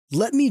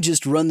"Let me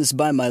just run this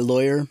by my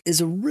lawyer" is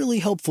a really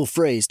helpful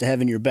phrase to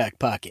have in your back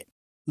pocket.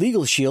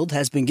 Legal Shield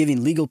has been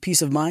giving legal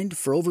peace of mind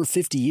for over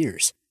 50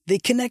 years. They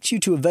connect you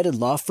to a vetted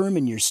law firm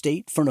in your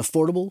state for an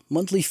affordable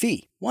monthly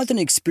fee. Want an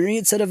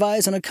experienced set of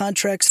eyes on a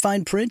contract's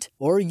fine print?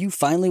 Or you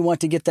finally want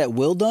to get that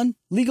will done?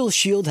 Legal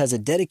Shield has a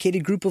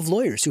dedicated group of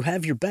lawyers who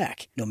have your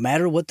back, no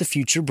matter what the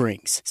future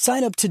brings.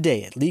 Sign up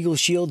today at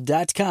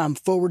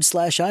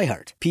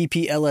LegalShield.com/iHeart.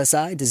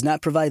 PPLSI does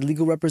not provide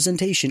legal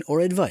representation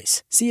or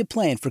advice. See a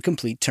plan for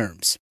complete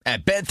terms.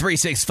 At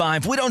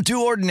Bet365, we don't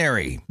do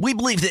ordinary. We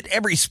believe that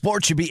every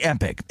sport should be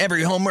epic.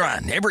 Every home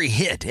run, every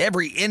hit,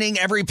 every inning,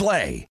 every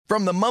play.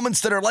 From the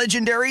moments that are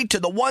legendary to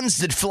the ones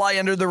that fly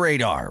under the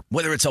radar.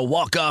 Whether it's a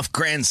walk-off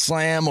grand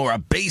slam or a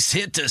base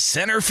hit to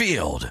center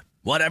field.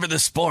 Whatever the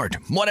sport,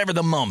 whatever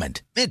the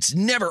moment. It's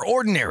never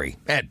ordinary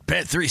at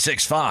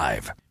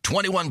Bet365.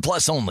 21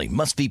 plus only.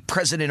 Must be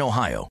present in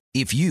Ohio.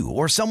 If you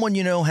or someone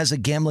you know has a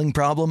gambling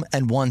problem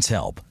and wants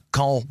help,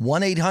 call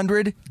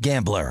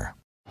 1-800-GAMBLER.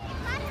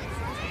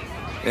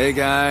 Hey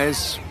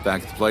guys,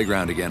 back at the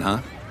playground again,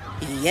 huh?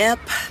 Yep.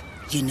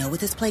 You know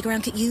what this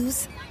playground could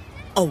use?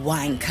 A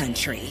wine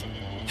country.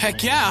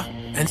 Heck yeah,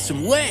 and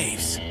some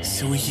waves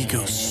so we could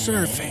go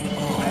surfing.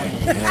 Oh,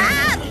 yeah.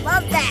 Ah,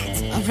 love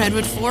that. A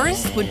redwood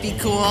forest would be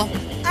cool.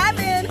 I'm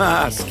in.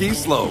 Ski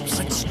slopes.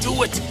 Let's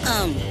do it.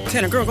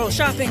 Can a girl go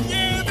shopping?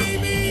 Yeah,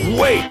 baby.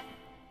 Wait!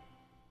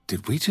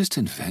 Did we just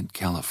invent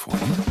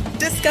California?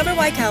 Discover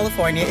why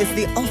California is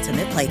the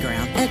ultimate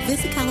playground at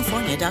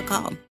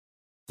visitcalifornia.com.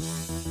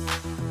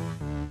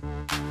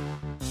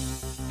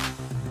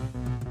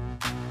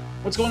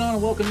 What's going on,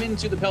 and welcome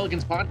into the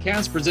Pelicans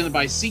podcast presented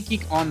by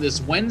SeatGeek on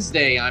this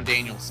Wednesday. I'm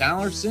Daniel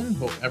Sallerson.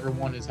 Hope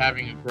everyone is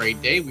having a great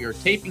day. We are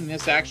taping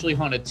this actually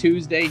on a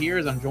Tuesday here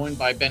as I'm joined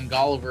by Ben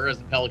Golliver as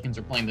the Pelicans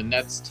are playing the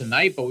Nets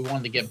tonight, but we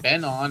wanted to get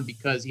Ben on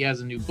because he has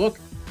a new book.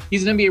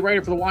 He's an NBA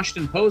writer for the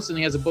Washington Post, and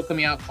he has a book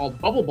coming out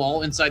called Bubble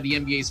Ball: Inside the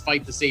NBA's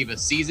Fight to Save a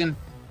Season,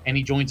 and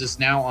he joins us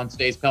now on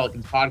today's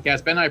Pelicans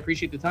podcast. Ben, I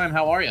appreciate the time.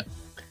 How are you?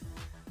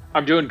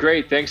 I'm doing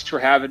great. Thanks for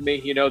having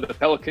me. You know, the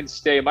Pelicans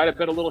stay might have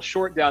been a little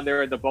short down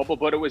there in the bubble,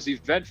 but it was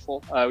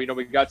eventful. We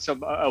got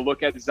a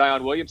look at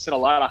Zion Williamson, a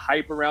lot of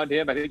hype around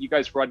him. I think you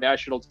guys were on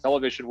national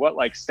television,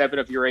 like 7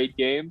 of your 8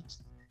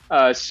 games.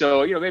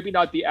 So, maybe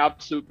not the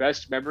absolute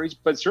best memories,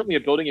 but certainly a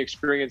building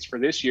experience for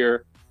this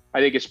year. I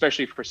think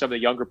especially for some of the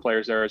younger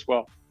players there as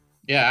well.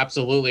 Yeah,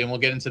 absolutely. And we'll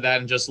get into that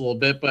in just a little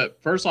bit.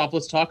 But first off,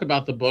 let's talk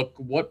about the book.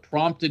 What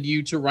prompted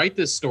you to write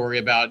this story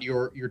about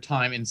your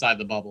time inside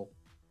the bubble?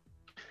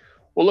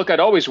 Well, look, I'd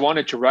always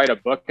wanted to write a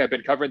book. I've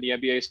been covering the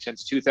NBA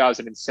since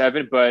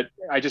 2007, but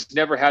I just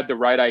never had the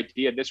right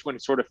idea. And this one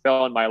sort of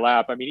fell in my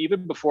lap. I mean,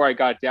 even before I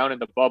got down in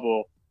the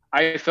bubble,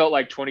 I felt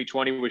like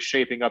 2020 was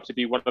shaping up to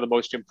be one of the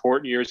most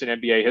important years in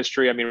NBA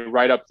history. I mean,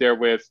 right up there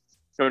with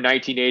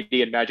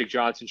 1980 and Magic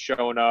Johnson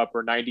showing up,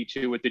 or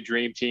 92 with the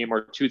Dream Team,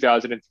 or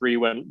 2003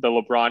 when the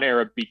LeBron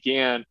era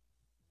began.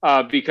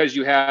 Because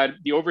you had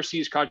the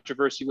overseas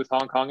controversy with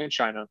Hong Kong and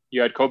China.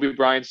 You had Kobe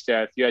Bryant's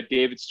death. You had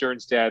David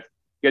Stern's death.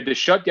 You had the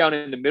shutdown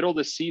in the middle of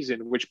the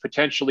season, which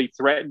potentially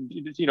threatened,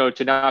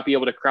 to not be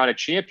able to crown a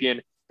champion.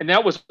 And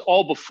that was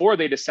all before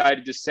they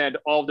decided to send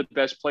all the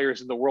best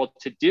players in the world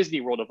to Disney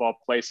World of all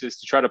places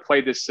to try to play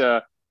this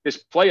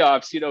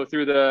playoffs,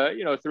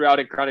 throughout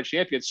and crown a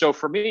champion. So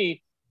for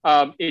me,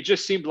 it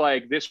just seemed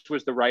like this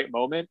was the right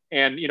moment.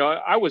 And,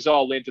 I was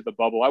all into the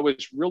bubble. I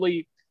was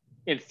really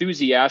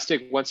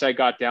enthusiastic once I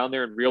got down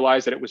there and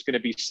realized that it was going to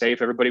be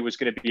safe. Everybody was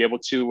going to be able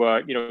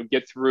to,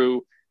 get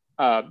through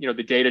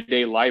the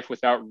day-to-day life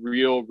without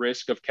real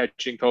risk of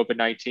catching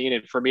COVID-19.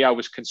 And for me, I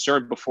was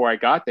concerned before I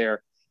got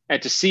there.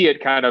 And to see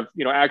it kind of,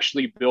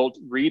 actually built,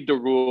 read the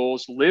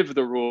rules, live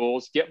the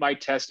rules, get my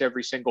test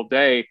every single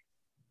day,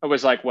 I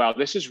was like, wow,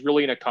 this is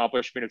really an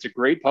accomplishment. It's a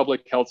great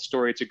public health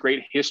story. It's a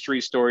great history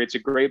story. It's a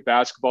great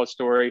basketball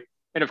story.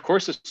 And of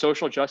course, the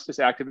social justice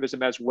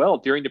activism as well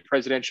during the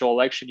presidential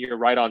election year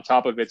right on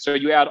top of it. So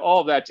you add all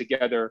of that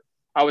together,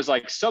 I was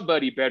like,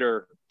 somebody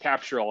better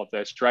capture all of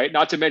this, right?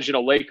 Not to mention a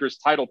Lakers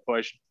title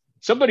push.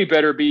 Somebody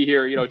better be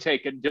here,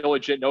 taking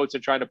diligent notes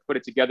and trying to put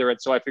it together.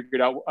 And so I figured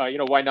out,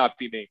 why not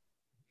be me?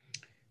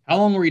 How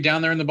long were you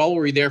down there in the bubble?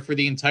 Were you there for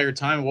the entire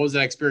time? What was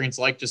that experience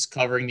like, just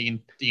covering the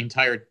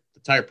entire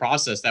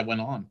process that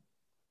went on?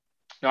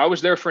 No, I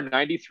was there for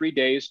 93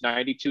 days,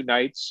 92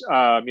 nights.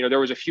 There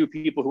was a few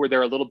people who were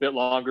there a little bit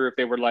longer if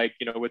they were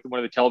with one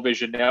of the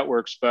television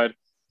networks, but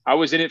I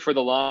was in it for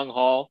the long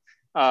haul.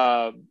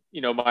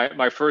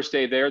 My first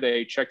day there,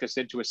 they checked us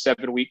into a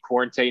 7-week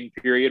quarantine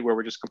period where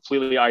we're just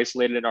completely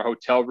isolated in our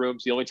hotel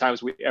rooms. The only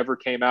times we ever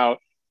came out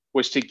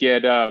was to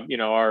get,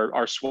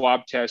 our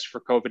swab test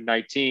for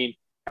COVID-19.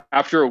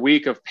 After a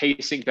week of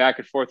pacing back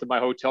and forth in my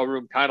hotel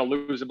room, kind of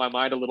losing my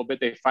mind a little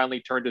bit, they finally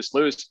turned us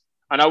loose.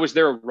 And I was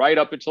there right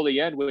up until the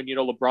end when,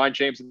 LeBron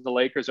James and the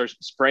Lakers are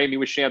spraying me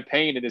with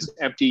champagne in this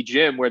empty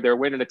gym where they're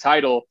winning a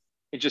title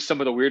in just some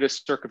of the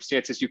weirdest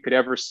circumstances you could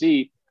ever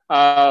see.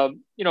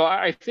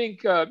 I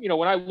think,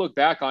 when I look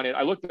back on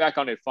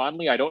it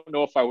fondly. I don't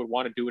know if I would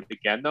want to do it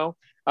again, though.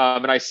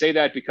 And I say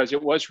that because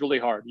it was really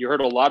hard. You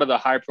heard a lot of the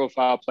high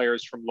profile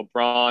players from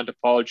LeBron to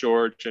Paul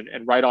George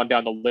and right on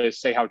down the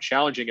list say how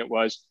challenging it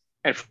was.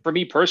 And for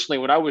me personally,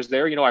 when I was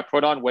there, I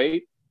put on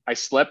weight, I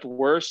slept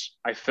worse.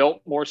 I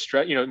felt more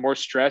stress, more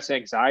stress,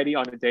 anxiety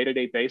on a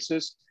day-to-day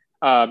basis.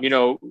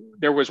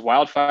 There was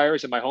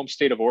wildfires in my home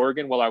state of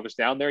Oregon while I was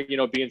down there,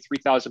 being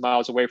 3,000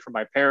 miles away from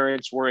my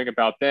parents, worrying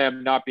about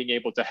them, not being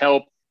able to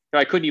help.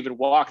 I couldn't even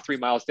walk 3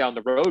 miles down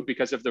the road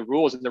because of the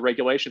rules and the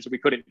regulations. We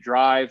couldn't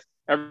drive.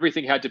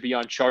 Everything had to be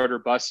on charter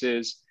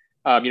buses.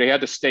 You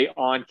had to stay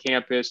on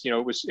campus.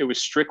 It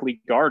was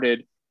strictly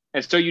guarded.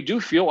 And so you do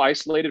feel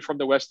isolated from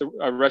the rest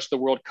of the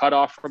world, cut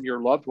off from your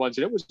loved ones.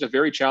 And it was a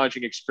very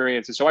challenging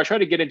experience. And so I try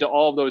to get into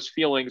all of those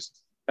feelings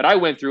that I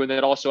went through, and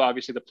that also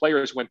obviously the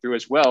players went through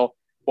as well,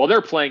 while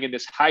they're playing in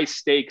this high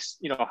stakes,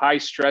 high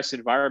stress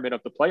environment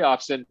of the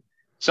playoffs. And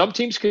some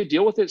teams could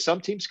deal with it.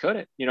 Some teams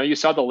couldn't. You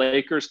saw the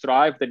Lakers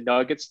thrive, the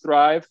Nuggets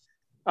thrive,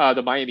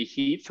 the Miami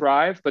Heat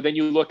thrive. But then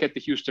you look at the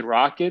Houston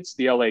Rockets,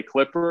 the LA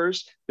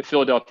Clippers, the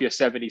Philadelphia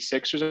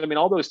 76ers. I mean,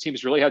 all those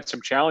teams really had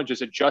some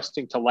challenges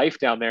adjusting to life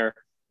down there.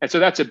 And so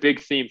that's a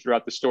big theme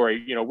throughout the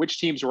story. Which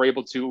teams were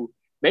able to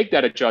make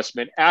that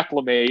adjustment,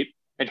 acclimate,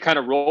 and kind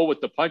of roll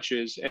with the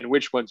punches, and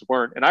which ones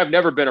weren't. And I've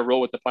never been a roll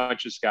with the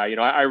punches guy.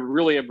 I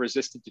really am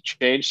resistant to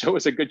change. So it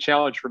was a good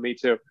challenge for me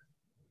too.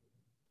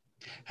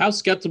 How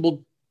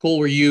skeptical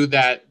were you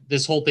that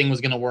this whole thing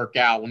was going to work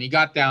out? When you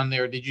got down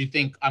there, did you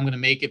think I'm going to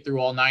make it through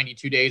all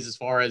 92 days as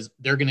far as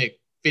they're going to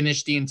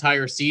finish the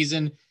entire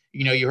season?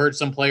 You heard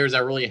some players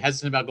that were really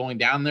hesitant about going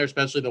down there,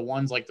 especially the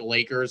ones like the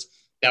Lakers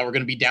that were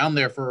going to be down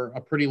there for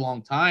a pretty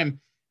long time.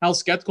 How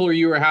skeptical are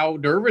you, or how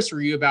nervous were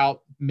you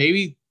about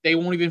maybe they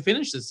won't even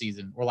finish this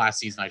season, or last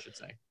season, I should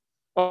say?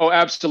 Oh,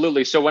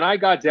 absolutely. So when I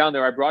got down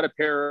there, I brought a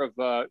pair of,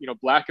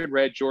 black and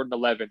red Jordan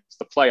 11s,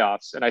 the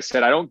playoffs. And I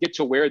said, I don't get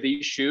to wear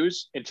these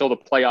shoes until the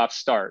playoffs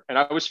start. And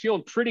I was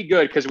feeling pretty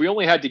good because we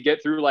only had to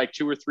get through like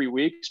 2 or 3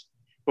 weeks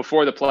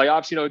before the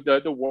playoffs,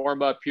 the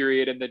warm up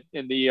period and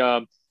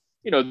the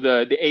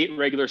 8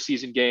 regular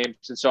season games.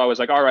 And so I was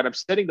like, all right, I'm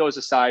setting those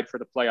aside for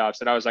the playoffs.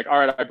 And I was like, all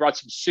right, I brought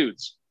some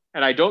suits,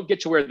 and I don't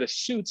get to wear the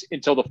suits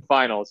until the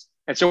finals.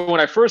 And so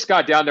when I first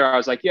got down there, I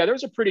was like, yeah,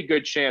 there's a pretty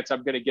good chance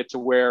I'm going to get to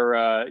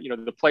wear,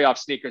 the playoff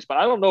sneakers, but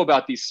I don't know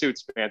about these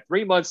suits, man.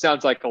 3 months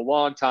sounds like a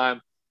long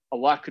time. A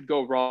lot could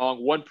go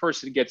wrong. One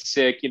person gets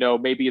sick,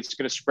 maybe it's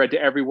going to spread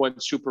to everyone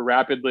super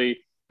rapidly.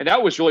 And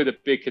that was really the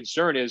big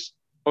concern is,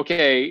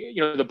 okay,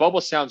 the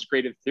bubble sounds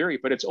great in theory,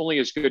 but it's only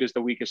as good as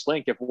the weakest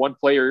link. If one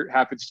player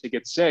happens to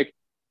get sick,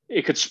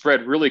 it could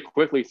spread really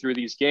quickly through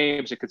these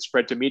games. It could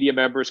spread to media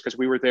members because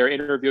we were there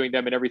interviewing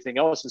them and everything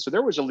else. And so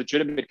there was a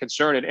legitimate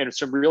concern and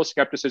some real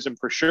skepticism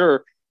for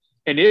sure.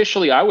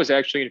 Initially, I was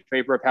actually in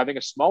favor of having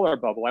a smaller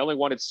bubble. I only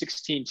wanted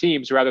 16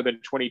 teams rather than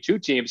 22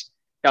 teams.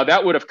 Now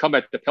that would have come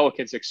at the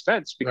Pelicans'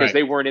 expense because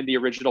They weren't in the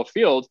original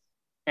field.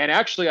 And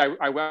actually,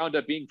 I wound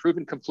up being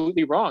proven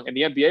completely wrong. And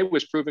the NBA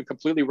was proven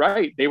completely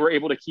right. They were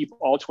able to keep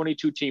all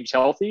 22 teams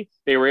healthy.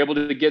 They were able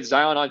to get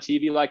Zion on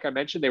TV, like I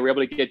mentioned. They were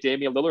able to get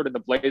Damian Lillard and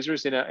the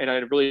Blazers in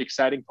a really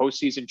exciting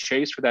postseason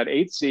chase for that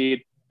 8th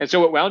seed. And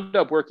so it wound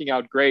up working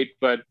out great.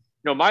 But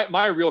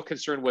my real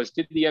concern was,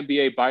 did the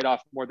NBA bite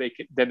off more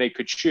than they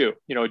could chew?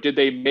 Did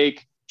they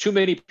make too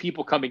many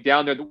people coming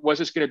down there? Was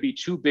this going to be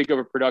too big of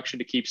a production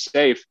to keep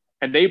safe?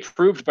 And they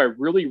proved by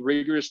really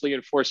rigorously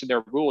enforcing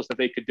their rules that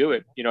they could do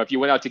it. If you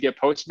went out to get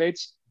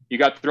Postmates, you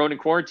got thrown in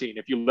quarantine.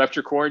 If you left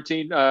your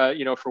quarantine,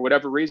 for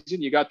whatever reason,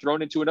 you got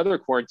thrown into another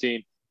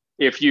quarantine.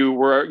 If you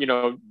were,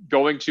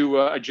 going to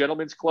a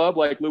gentleman's club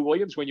like Lou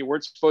Williams when you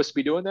weren't supposed to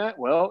be doing that,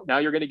 well, now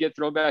you're going to get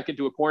thrown back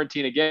into a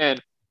quarantine again.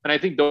 And I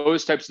think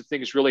those types of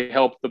things really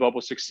help the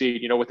bubble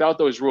succeed. Without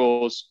those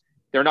rules,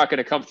 they're not going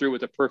to come through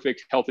with a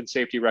perfect health and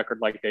safety record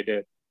like they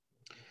did.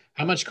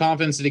 How much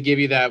confidence did it give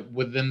you that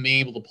with them being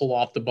able to pull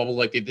off the bubble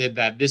like they did,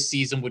 that this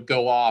season would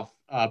go off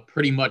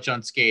pretty much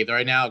unscathed?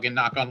 Right now, again,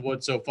 knock on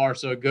wood, so far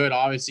so good.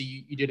 Obviously,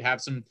 you did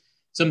have some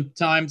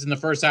times in the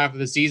first half of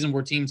the season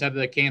where teams had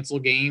to cancel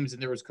games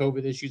and there was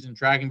COVID issues in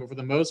tracking. But for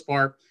the most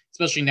part,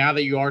 especially now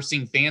that you are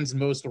seeing fans in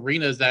most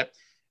arenas, that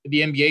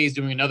the NBA is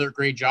doing another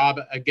great job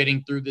at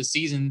getting through this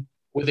season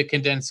with a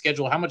condensed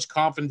schedule. How much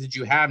confidence did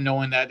you have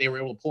knowing that they were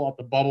able to pull off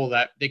the bubble,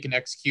 that they can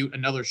execute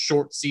another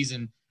short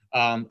season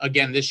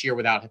again this year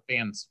without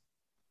fans?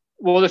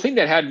 Well, the thing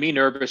that had me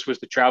nervous was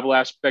the travel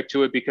aspect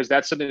to it, because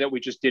that's something that we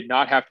just did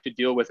not have to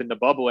deal with in the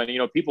bubble. And,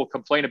 people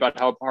complain about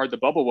how hard the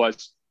bubble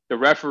was. The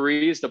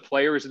referees, the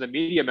players, and the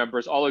media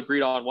members all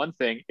agreed on one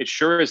thing. It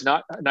sure is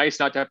not nice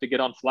not to have to get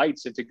on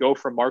flights and to go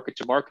from market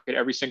to market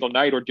every single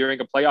night, or during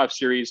a playoff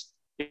series,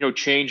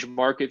 change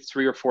markets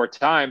 3 or 4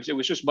 times. It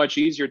was just much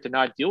easier to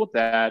not deal with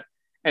that.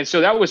 And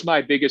so that was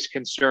my biggest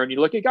concern.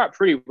 It got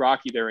pretty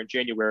rocky there in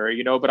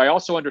January, but I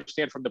also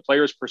understand from the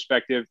players'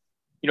 perspective,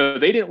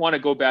 they didn't want to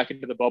go back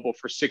into the bubble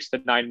for 6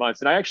 to 9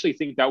 months. And I actually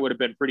think that would have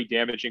been pretty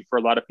damaging for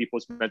a lot of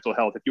people's mental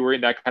health if you were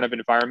in that kind of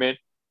environment,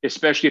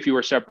 especially if you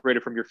were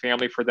separated from your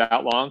family for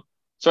that long.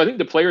 So I think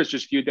the players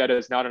just viewed that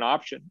as not an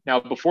option. Now,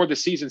 before the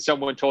season,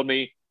 someone told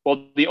me,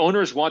 Well, the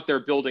owners want their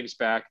buildings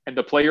back and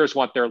the players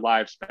want their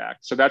lives back.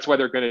 So that's why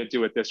they're going to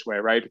do it this way,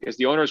 right? Because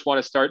the owners want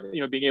to start,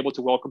 being able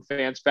to welcome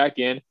fans back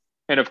in.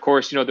 And of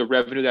course, the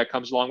revenue that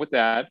comes along with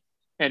that,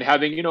 and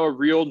having, a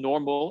real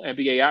normal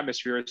NBA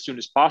atmosphere as soon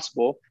as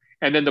possible.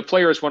 And then the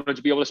players wanted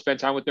to be able to spend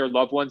time with their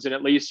loved ones and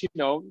at least,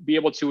 be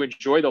able to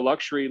enjoy the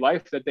luxury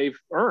life that they've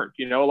earned.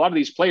 A lot of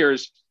these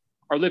players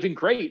are living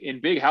great in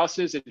big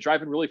houses and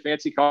driving really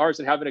fancy cars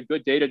and having a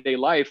good day-to-day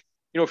life.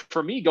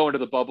 For me going to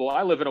the bubble,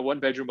 I live in a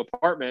 1-bedroom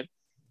apartment.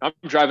 I'm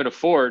driving a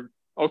Ford.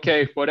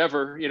 Okay,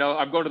 whatever,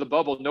 I'm going to the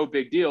bubble, no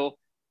big deal.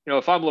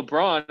 If I'm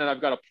LeBron and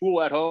I've got a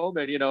pool at home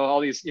and, all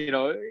these,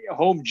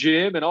 home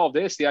gym and all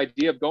this, the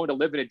idea of going to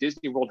live in a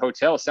Disney World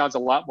hotel sounds a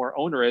lot more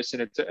onerous,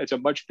 and it's a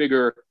much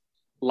bigger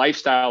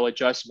lifestyle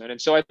adjustment.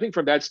 And so I think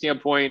from that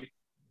standpoint,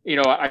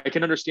 I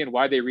can understand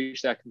why they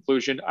reached that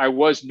conclusion. I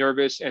was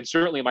nervous, and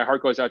certainly my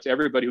heart goes out to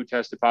everybody who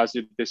tested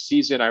positive this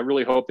season. I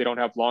really hope they don't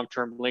have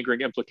long-term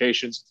lingering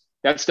implications.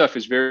 That stuff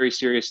is very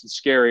serious and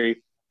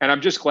scary. And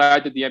I'm just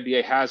glad that the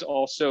NBA has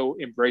also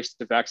embraced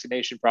the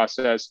vaccination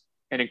process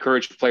and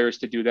encouraged players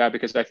to do that,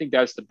 because I think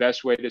that's the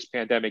best way this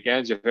pandemic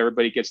ends, if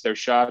everybody gets their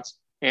shots.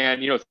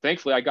 And,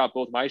 thankfully I got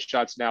both my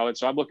shots now. And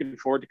so I'm looking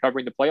forward to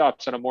covering the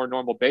playoffs on a more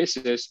normal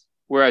basis.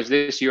 Whereas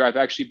this year I've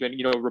actually been,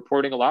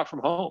 reporting a lot from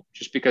home,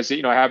 just because,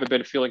 I haven't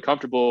been feeling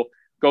comfortable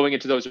going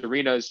into those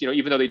arenas,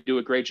 even though they do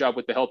a great job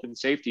with the health and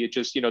safety. It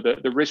just,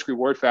 the risk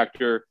reward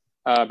factor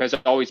has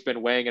always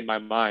been weighing in my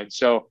mind.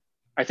 So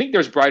I think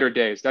there's brighter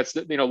days. That's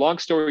long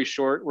story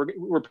short,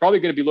 we're probably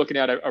going to be looking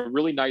at a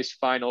really nice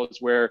finals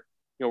where,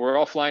 we're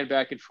all flying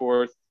back and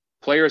forth.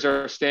 Players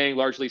are staying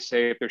largely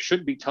safe. There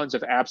shouldn't be tons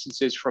of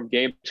absences from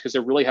games because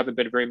there really haven't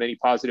been very many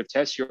positive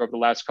tests here over the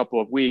last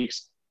couple of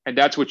weeks. And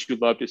that's what you'd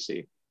love to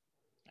see.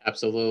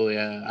 Absolutely.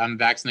 I'm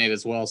vaccinated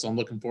as well, so I'm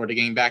looking forward to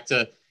getting back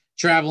to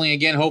traveling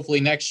again, hopefully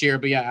next year.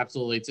 But yeah,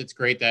 absolutely. It's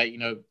great that,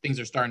 things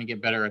are starting to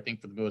get better, I think,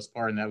 for the most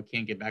part, and that we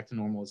can get back to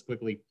normal as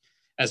quickly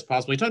as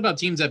possible. You talked about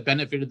teams that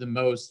benefited the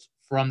most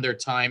from their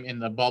time in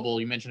the bubble.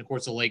 You mentioned, of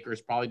course, the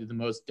Lakers probably did the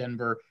most,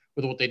 Denver,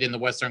 with what they did in the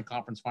Western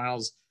Conference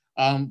Finals.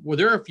 Were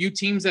there a few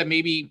teams that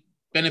maybe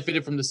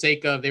benefited from the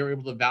sake of they were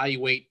able to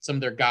evaluate some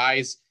of their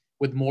guys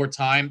with more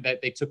time,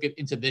 that they took it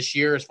into this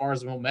year as far as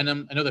the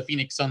momentum? I know the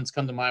Phoenix Suns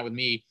come to mind with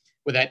me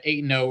with that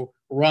 8-0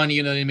 run,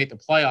 even though they made the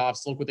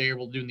playoffs. Look what they were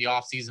able to do in the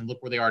offseason.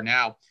 Look where they are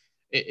now.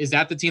 Is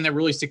that the team that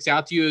really sticks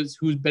out to you as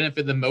who's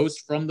benefited the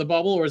most from the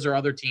bubble, or is there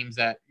other teams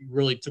that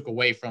really took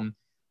away from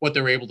what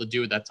they were able to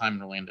do at that time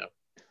in Orlando?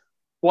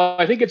 Well,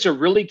 I think it's a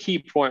really key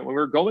point. When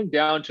we're going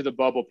down to the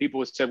bubble, people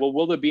would say, well,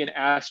 will there be an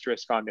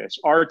asterisk on this?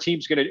 Are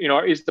teams going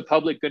to, is the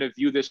public going to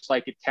view this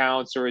like it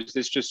counts, or is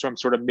this just some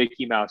sort of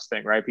Mickey Mouse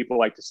thing, right? People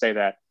like to say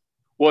that.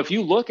 Well, if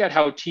you look at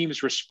how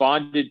teams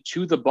responded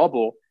to the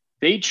bubble,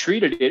 they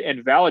treated it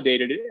and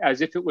validated it as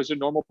if it was a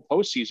normal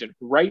postseason,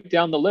 right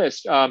down the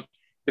list.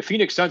 The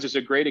Phoenix Suns is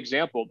a great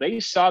example.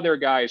 They saw their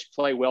guys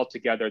play well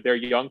together, their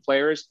young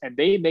players, and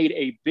they made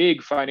a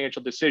big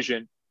financial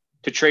decision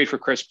to trade for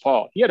Chris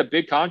Paul. He had a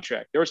big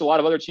contract. There was a lot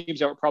of other teams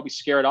that were probably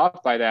scared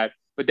off by that,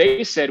 but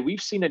they said,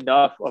 we've seen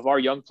enough of our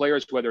young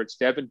players, whether it's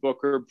Devin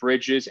Booker,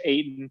 Bridges,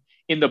 Ayton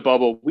in the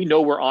bubble. We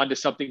know we're on to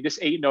something. This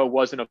 8-0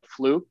 wasn't a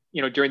fluke,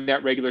 during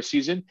that regular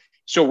season.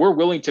 So we're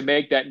willing to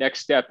make that next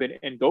step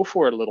and go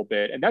for it a little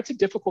bit. And that's a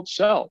difficult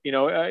sell.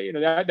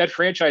 That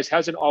franchise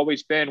hasn't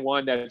always been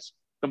one that's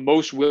the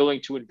most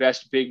willing to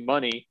invest big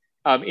money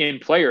in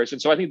players.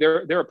 And so I think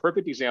they're a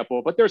perfect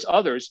example, but there's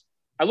others.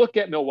 I look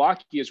at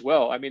Milwaukee as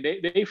well. I mean,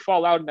 they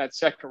fall out in that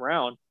second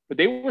round, but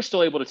they were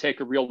still able to take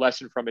a real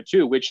lesson from it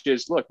too, which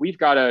is, look, we've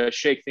got to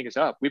shake things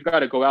up. We've got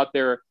to go out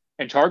there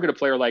and target a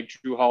player like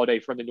Jrue Holiday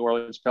from the New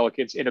Orleans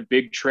Pelicans in a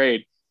big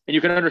trade. And you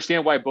can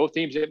understand why both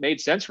teams, it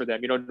made sense for them.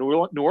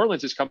 New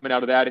Orleans is coming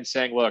out of that and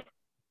saying, look,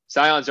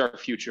 Zion's our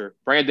future.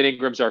 Brandon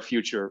Ingram's our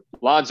future.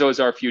 Lonzo's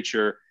our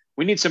future.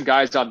 We need some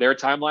guys on their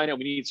timeline, and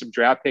we need some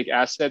draft pick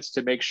assets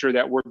to make sure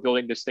that we're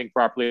building this thing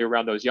properly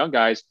around those young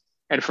guys.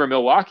 And for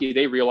Milwaukee,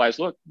 they realized,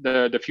 look,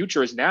 the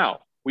future is now.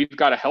 We've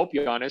got to help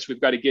Giannis.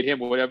 We've got to get him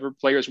whatever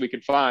players we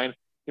can find.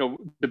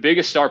 The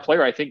biggest star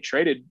player, I think,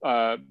 traded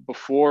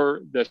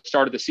before the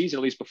start of the season,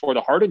 at least before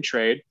the Harden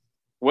trade,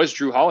 was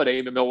Jrue Holiday,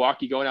 and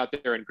Milwaukee going out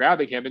there and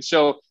grabbing him. And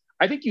so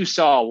I think you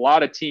saw a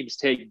lot of teams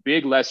take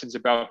big lessons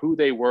about who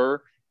they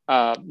were,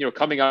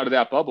 coming out of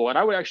that bubble. And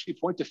I would actually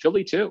point to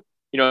Philly too.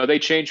 They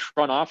changed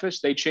front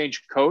office, they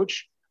changed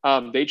coach.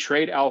 They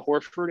trade Al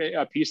Horford,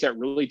 a piece that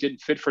really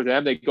didn't fit for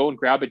them. They go and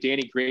grab a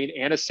Danny Green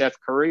and a Seth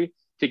Curry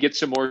to get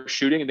some more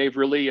shooting. And they've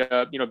really,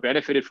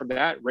 benefited from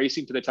that,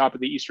 racing to the top of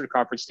the Eastern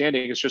Conference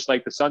standings, just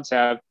like the Suns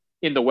have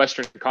in the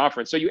Western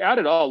Conference. So you add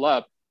it all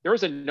up, there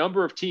was a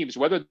number of teams,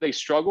 whether they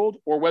struggled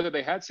or whether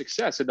they had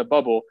success in the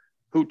bubble,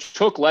 who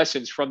took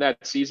lessons from that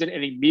season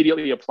and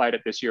immediately applied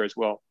it this year as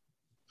well.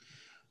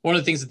 One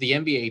of the things that the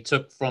NBA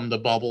took from the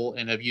bubble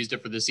and have used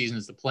it for this season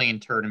is the play-in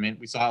tournament.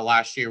 We saw it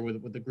last year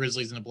with the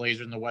Grizzlies and the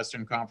Blazers in the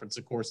Western Conference,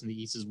 of course, in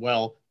the East as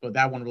well. But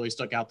that one really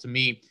stuck out to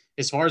me.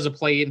 As far as the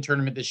play-in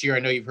tournament this year, I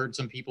know you've heard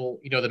some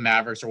people, the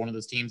Mavericks are one of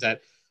those teams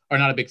that are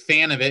not a big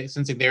fan of it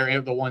since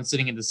they're the one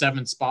sitting in the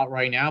 7th spot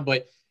right now.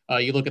 But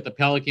You look at the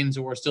Pelicans,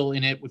 who are still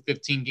in it with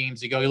 15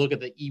 games to go. You look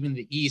at even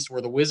the East,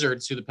 where the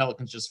Wizards, who the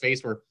Pelicans just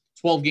faced, were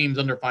 12 games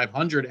under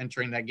 500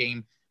 entering that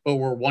game, but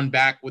were one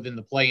back within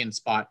the play-in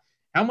spot.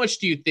 How much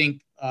do you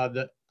think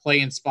the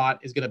play-in spot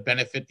is going to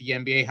benefit the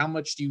NBA? How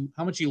much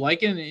you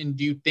like it, and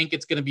do you think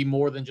it's going to be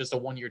more than just a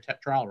one-year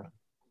trial run?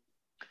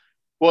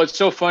 Well, it's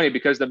so funny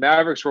because the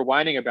Mavericks were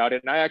whining about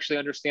it, and I actually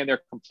understand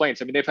their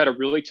complaints. I mean, they've had a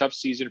really tough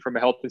season from a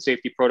health and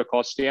safety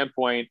protocol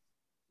standpoint.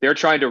 They're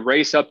trying to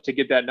race up to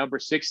get that number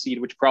 6 seed,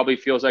 which probably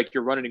feels like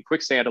you're running in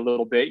quicksand a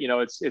little bit.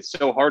 It's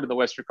so hard in the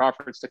Western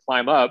Conference to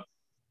climb up.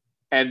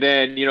 And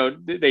then,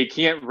 they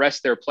can't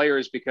rest their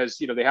players because,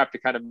 they have to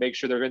kind of make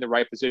sure they're in the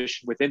right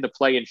position within the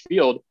play-in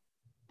field.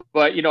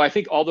 But, I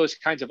think all those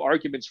kinds of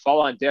arguments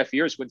fall on deaf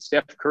ears when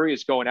Steph Curry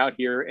is going out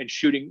here and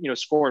shooting,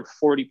 scoring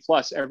 40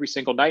 plus every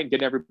single night and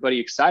getting everybody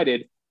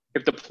excited.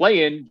 If the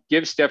play-in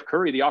gives Steph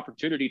Curry the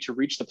opportunity to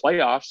reach the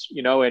playoffs,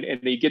 and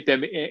they get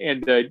them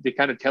and the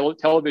kind of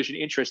television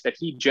interest that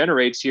he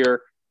generates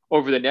here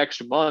over the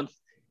next month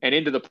and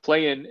into the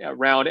play-in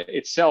round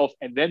itself,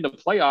 and then the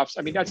playoffs,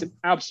 I mean, that's an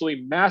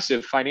absolutely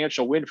massive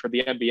financial win for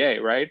the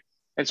NBA, right?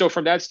 And so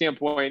from that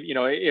standpoint,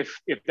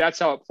 if that's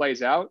how it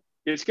plays out,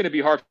 it's going to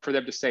be hard for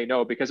them to say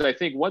no, because I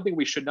think one thing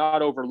we should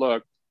not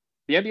overlook,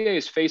 the NBA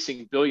is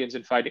facing billions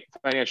in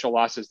financial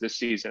losses this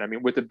season. I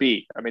mean, with a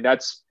B, I mean,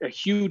 that's a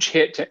huge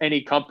hit to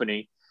any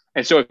company.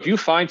 And so if you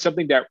find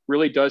something that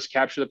really does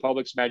capture the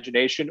public's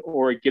imagination,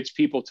 or it gets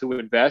people to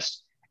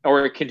invest,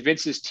 or it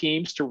convinces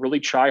teams to really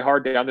try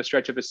hard down the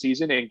stretch of a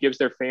season and gives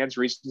their fans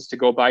reasons to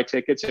go buy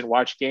tickets and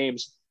watch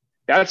games,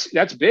 that's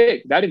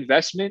big. That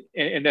investment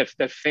and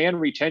that fan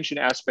retention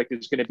aspect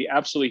is going to be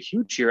absolutely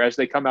huge here as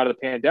they come out of the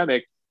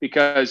pandemic,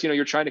 because,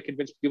 you're trying to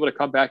convince people to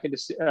come back into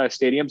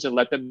stadiums and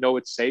let them know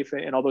it's safe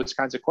and all those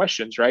kinds of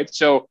questions, right?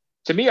 So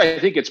to me, I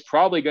think it's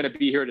probably going to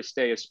be here to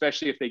stay,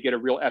 especially if they get a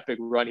real epic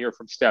run here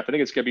from Steph. I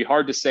think it's going to be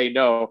hard to say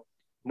no.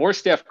 More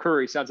Steph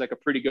Curry sounds like a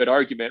pretty good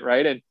argument,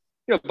 right? And,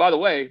 by the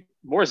way,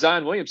 more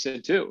Zion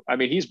Williamson too. I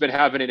mean, he's been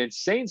having an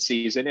insane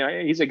season.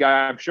 He's a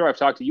guy I'm sure I've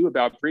talked to you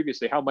about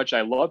previously, how much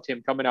I loved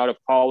him coming out of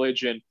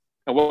college and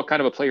what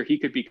kind of a player he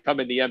could become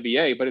in the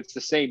NBA, but it's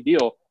the same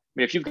deal. I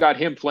mean, if you've got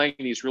him playing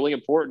these really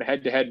important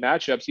head-to-head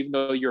matchups, even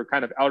though you're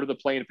kind of out of the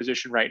play-in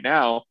position right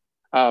now,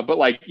 but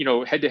like,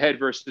 head-to-head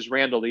versus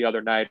Randall the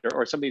other night,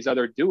 or some of these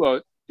other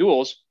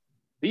duels,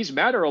 these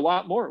matter a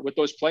lot more with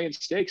those play-in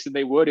stakes than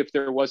they would if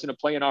there wasn't a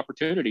play-in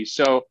opportunity.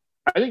 So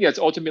I think that's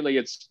ultimately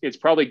it's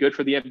probably good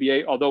for the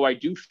NBA, although I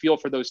do feel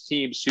for those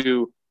teams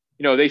who,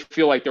 they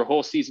feel like their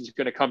whole season is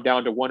going to come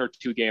down to 1 or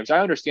 2 games. I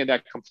understand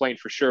that complaint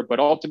for sure,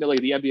 but ultimately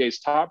the NBA's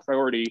top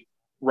priority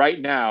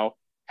right now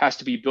has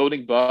to be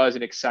building buzz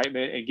and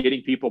excitement and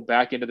getting people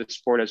back into the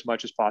sport as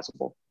much as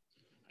possible.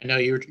 I know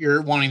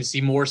you're wanting to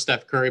see more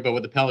Steph Curry, but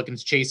with the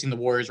Pelicans chasing the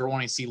Warriors, we're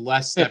wanting to see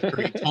less Steph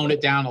Curry. Tone it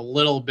down a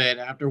little bit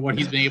after what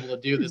he's been able to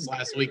do this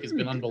last week has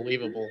been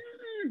unbelievable.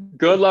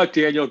 Good luck,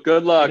 Daniel.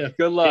 Good luck. Yeah.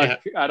 Good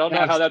luck. Yeah. I don't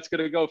know how that's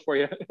going to go for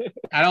you.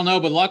 I don't know,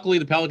 but luckily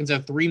the Pelicans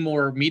have 3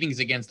 more meetings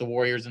against the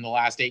Warriors in the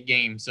last 8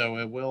 games, so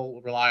it will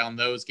rely on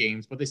those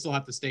games, but they still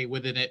have to stay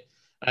within it.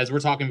 As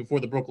we're talking before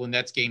the Brooklyn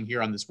Nets game here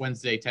on this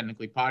Wednesday,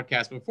 technically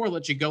podcast. But before I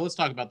let you go, let's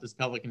talk about this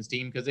Pelicans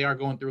team, because they are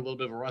going through a little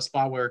bit of a rust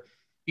spot where,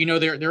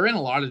 they're in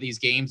a lot of these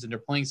games and they're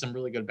playing some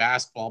really good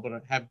basketball,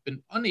 but have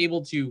been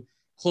unable to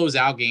close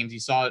out games. You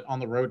saw it on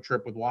the road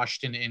trip with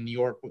Washington and New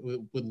York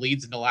with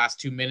leads in the last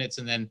 2 minutes,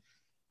 and then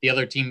the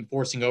other team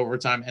forcing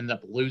overtime ended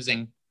up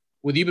losing.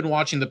 With you been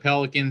watching the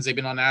Pelicans, they've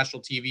been on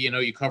national TV. I know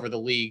you cover the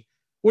league.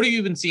 What have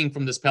you been seeing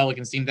from this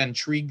Pelicans team that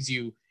intrigues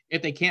you?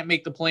 If they can't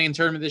make the play-in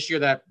tournament this year,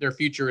 that their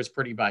future is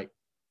pretty bright.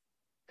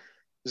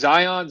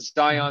 Zion.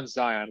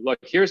 Look,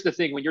 here's the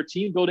thing. When you're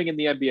team building in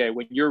the NBA,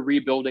 when you're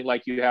rebuilding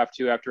like you have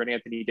to after an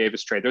Anthony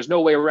Davis trade, there's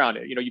no way around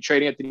it. You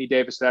trade Anthony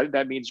Davis,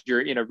 that means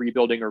you're in a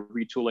rebuilding or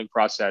retooling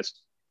process.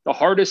 The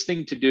hardest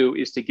thing to do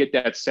is to get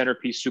that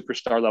centerpiece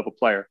superstar level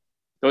player.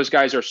 Those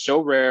guys are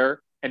so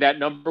rare, and that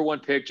number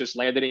 1 pick just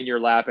landed in your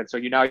lap. And so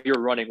you're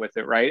running with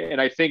it, right?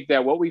 And I think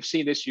that what we've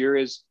seen this year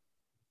is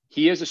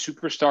he is a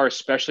superstar,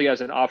 especially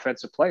as an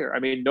offensive player. I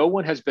mean, no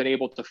one has been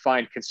able to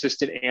find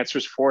consistent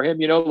answers for him.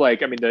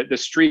 The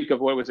streak of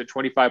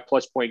 25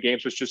 plus point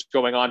games was just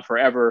going on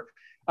forever.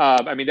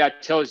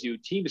 That tells you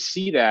teams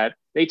see that,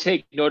 they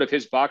take note of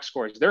his box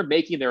scores. They're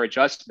making their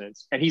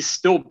adjustments, and he's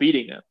still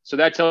beating them. So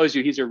that tells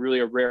you he's a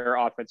rare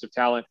offensive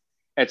talent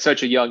at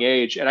such a young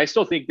age. And I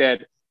still think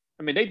that,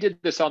 they did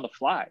this on the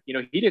fly.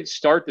 He didn't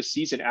start the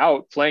season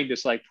out playing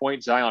this like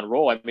point Zion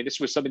role. This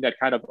was something that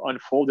kind of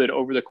unfolded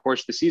over the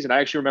course of the season.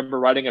 I actually remember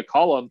writing a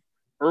column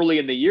early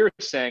in the year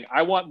saying,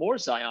 I want more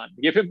Zion,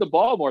 give him the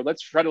ball more.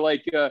 Let's try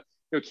to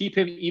keep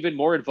him even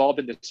more involved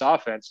in this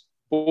offense.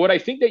 But what I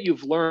think that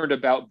you've learned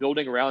about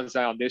building around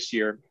Zion this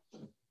year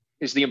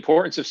is the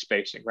importance of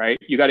spacing, right?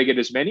 You got to get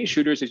as many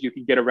shooters as you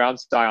can get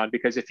around Zion,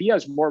 because if he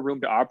has more room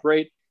to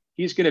operate,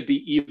 he's going to be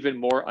even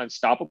more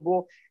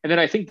unstoppable. And then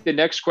I think the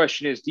next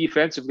question is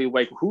defensively,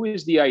 who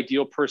is the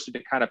ideal person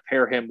to kind of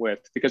pair him with?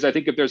 Because I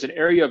think if there's an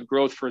area of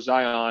growth for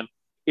Zion,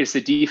 It's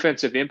the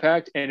defensive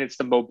impact, and it's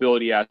the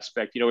mobility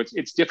aspect.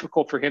 It's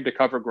difficult for him to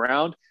cover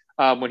ground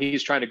when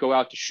he's trying to go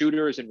out to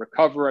shooters and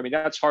recover. I mean,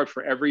 that's hard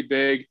for every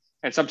big,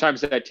 and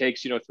sometimes that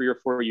takes 3 or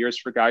 4 years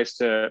for guys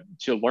to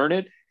learn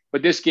it.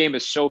 But this game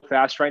is so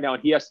fast right now,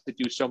 and he has to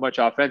do so much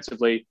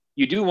offensively.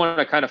 You do want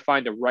to kind of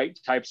find the right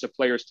types of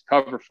players to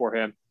cover for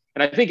him.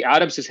 And I think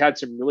Adams has had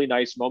some really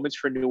nice moments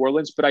for New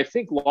Orleans, but I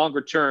think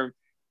longer term,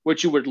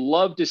 what you would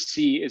love to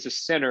see is a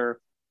center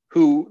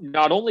who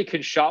not only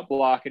can shot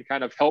block and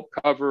kind of help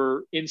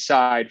cover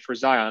inside for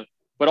Zion,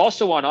 but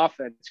also on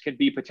offense can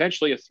be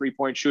potentially a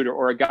 3-point shooter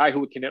or a guy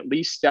who can at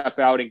least step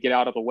out and get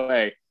out of the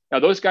way. Now,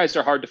 those guys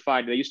are hard to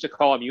find. They used to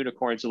call them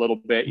unicorns a little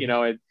bit,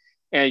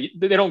 and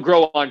they don't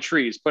grow on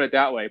trees, put it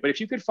that way. But if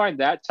you could find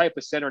that type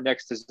of center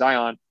next to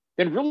Zion,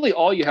 then really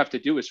all you have to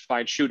do is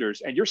find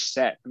shooters and you're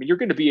set. I mean, you're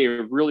going to be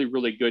a really,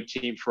 really good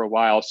team for a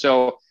while.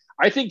 So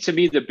I think, to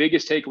me, the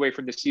biggest takeaway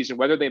from the season,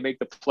 whether they make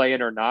the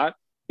play-in or not,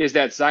 is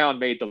that Zion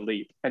made the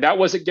leap. And that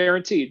wasn't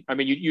guaranteed. I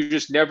mean, you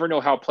just never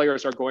know how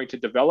players are going to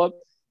develop.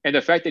 And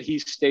the fact that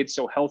he's stayed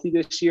so healthy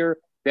this year,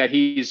 that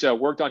he's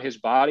worked on his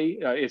body,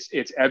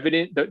 it's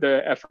evident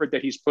the effort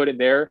that he's put in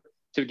there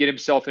to get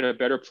himself in a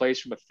better place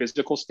from a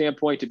physical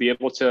standpoint, to be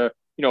able to,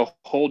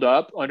 hold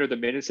up under the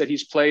minutes that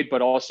he's played,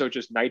 but also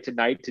just night to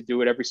night to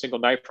do it every single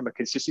night from a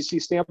consistency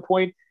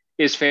standpoint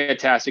is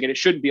fantastic. And it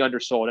shouldn't be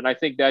undersold. And I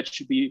think that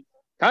should be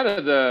kind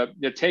of the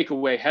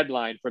takeaway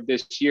headline from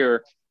this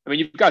year. I mean,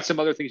 you've got some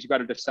other things you've got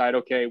to decide.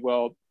 Okay,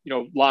 well,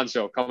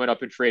 Lonzo coming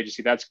up in free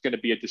agency, that's going to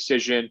be a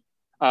decision.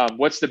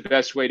 What's the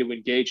best way to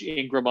engage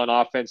Ingram on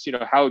offense?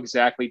 How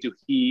exactly do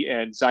he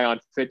and Zion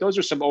fit? Those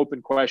are some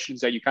open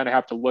questions that you kind of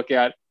have to look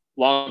at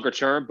longer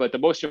term. But the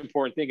most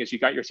important thing is you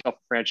got yourself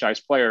a franchise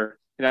player,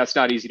 and that's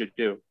not easy to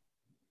do.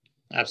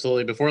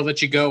 Absolutely. Before I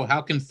let you go,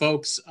 how can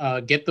folks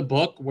get the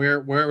book?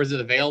 Where is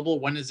it available?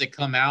 When does it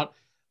come out?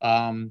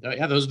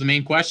 Those are the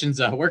main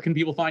questions. Where can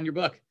people find your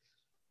book?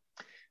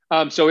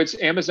 So it's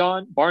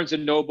Amazon, Barnes &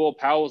 Noble,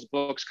 Powell's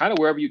Books, kind of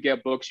wherever you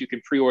get books, you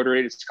can pre-order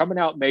it. It's coming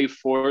out May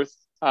 4th.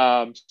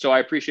 So I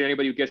appreciate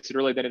anybody who gets it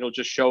early, then it'll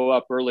just show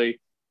up early.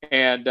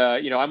 And,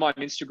 I'm on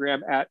Instagram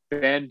at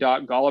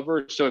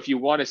ben.golliver. So if you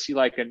want to see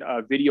like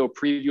a video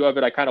preview of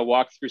it, I kind of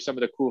walk through some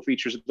of the cool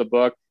features of the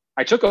book.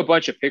 I took a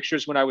bunch of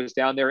pictures when I was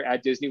down there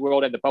at Disney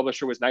World, and the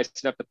publisher was nice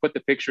enough to put the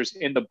pictures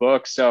in the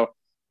book. So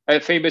a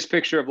famous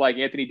picture of like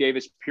Anthony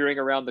Davis peering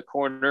around the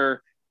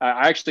corner.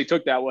 I actually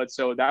took that one.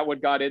 So that one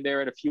got in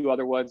there, and a few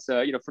other ones,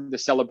 from the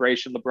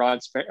celebration,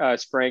 LeBron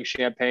spraying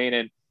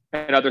champagne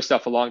and other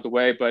stuff along the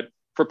way. But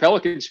for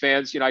Pelicans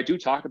fans, I do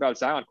talk about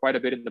Zion quite a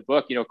bit in the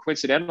book.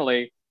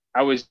 Coincidentally,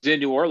 I was in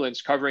New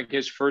Orleans covering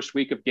his first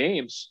week of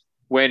games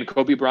when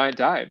Kobe Bryant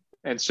died.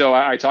 And so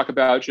I talk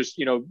about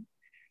just,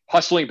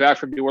 hustling back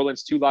from New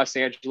Orleans to Los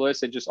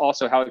Angeles, and just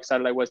also how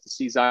excited I was to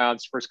see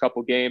Zion's first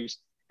couple games.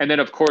 And then,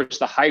 of course,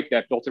 the hype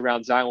that built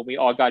around Zion when we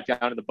all got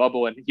down in the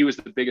bubble, and he was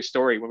the biggest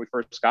story when we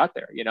first got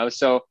there,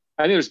 So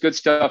I think there's good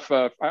stuff.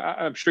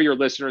 I'm sure your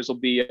listeners will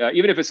be,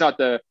 even if it's not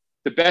the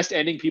best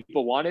ending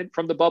people wanted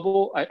from the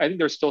bubble, I think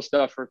there's still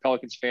stuff for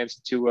Pelicans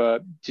fans to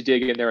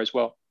dig in there as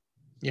well.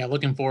 Yeah,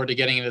 looking forward to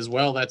getting it as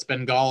well. That's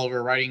Ben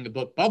Golliver writing the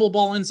book Bubble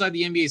Ball Inside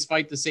the NBA's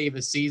Fight to Save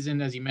the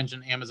Season. As you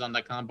mentioned,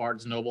 Amazon.com,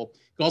 Barnes & Noble.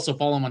 You can also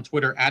follow him on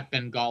Twitter at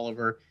Ben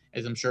Golliver,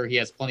 as I'm sure he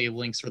has plenty of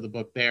links for the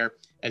book there,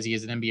 as he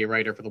is an NBA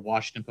writer for the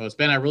Washington Post.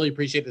 Ben, I really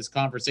appreciate this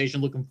conversation.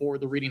 Looking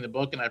forward to reading the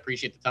book, and I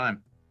appreciate the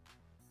time.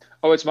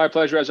 Oh, it's my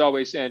pleasure as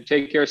always. And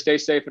take care, stay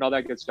safe, and all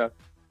that good stuff.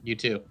 You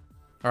too.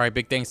 All right,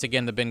 big thanks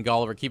again to Ben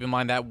Golliver. Keep in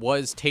mind that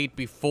was taped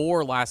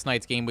before last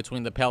night's game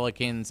between the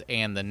Pelicans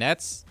and the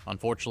Nets.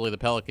 Unfortunately, the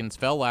Pelicans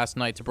fell last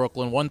night to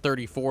Brooklyn,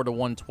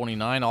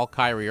 134-129. All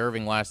Kyrie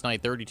Irving last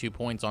night, 32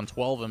 points on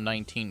 12 of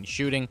 19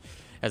 shooting,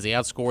 as they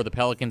outscored the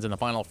Pelicans in the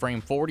final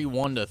frame,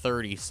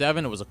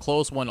 41-37. It was a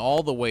close one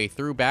all the way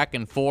through, back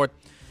and forth,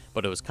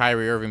 but it was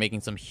Kyrie Irving making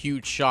some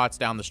huge shots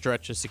down the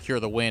stretch to secure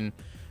the win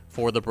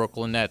for the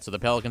Brooklyn Nets. So the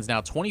Pelicans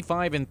now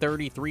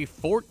 25-33,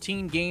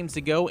 14 games to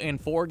go, and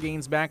 4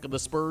 games back of the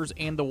Spurs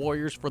and the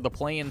Warriors for the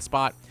play-in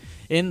spot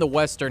in the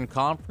Western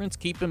Conference.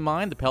 Keep in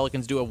mind, the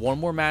Pelicans do have one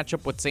more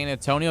matchup with San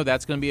Antonio.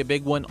 That's going to be a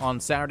big one on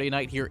Saturday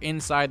night here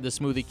inside the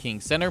Smoothie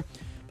King Center.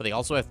 But they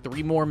also have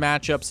 3 more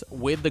matchups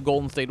with the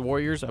Golden State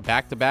Warriors, a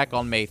back-to-back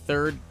on May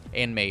 3rd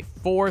and May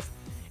 4th,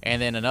 and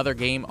then another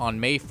game on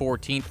May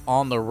 14th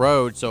on the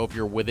road. So if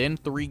you're within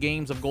 3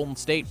 games of Golden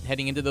State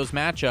heading into those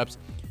matchups,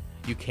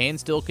 you can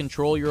still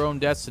control your own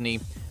destiny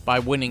by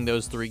winning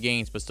those 3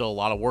 games, but still a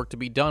lot of work to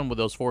be done with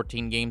those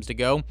 14 games to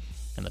go.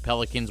 And the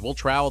Pelicans will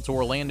travel to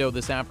Orlando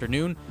this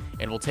afternoon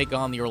and will take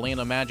on the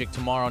Orlando Magic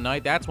tomorrow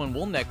night. That's when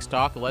we'll next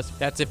talk.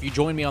 That's if you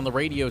join me on the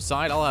radio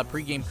side. I'll have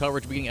pregame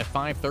coverage beginning at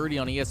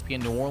 5:30 on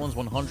ESPN New Orleans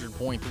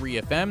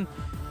 100.3 FM.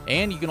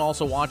 And you can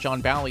also watch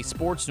on Bally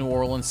Sports New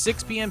Orleans,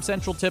 6 p.m.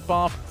 Central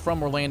tip-off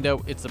from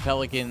Orlando. It's the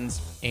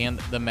Pelicans and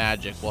the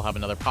Magic. We'll have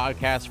another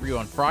podcast for you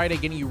on Friday,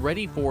 getting you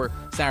ready for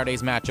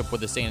Saturday's matchup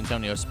with the San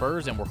Antonio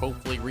Spurs, and we're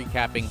hopefully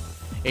recapping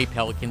a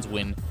Pelicans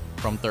win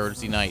from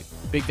Thursday night.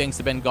 Big thanks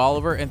to Ben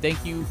Golliver, and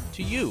thank you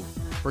to you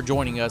for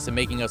joining us and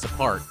making us a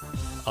part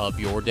of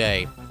your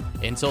day.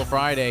 Until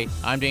Friday,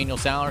 I'm Daniel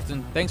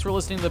Sallerson. Thanks for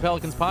listening to the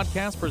Pelicans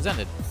podcast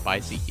presented by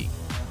SeatGeek.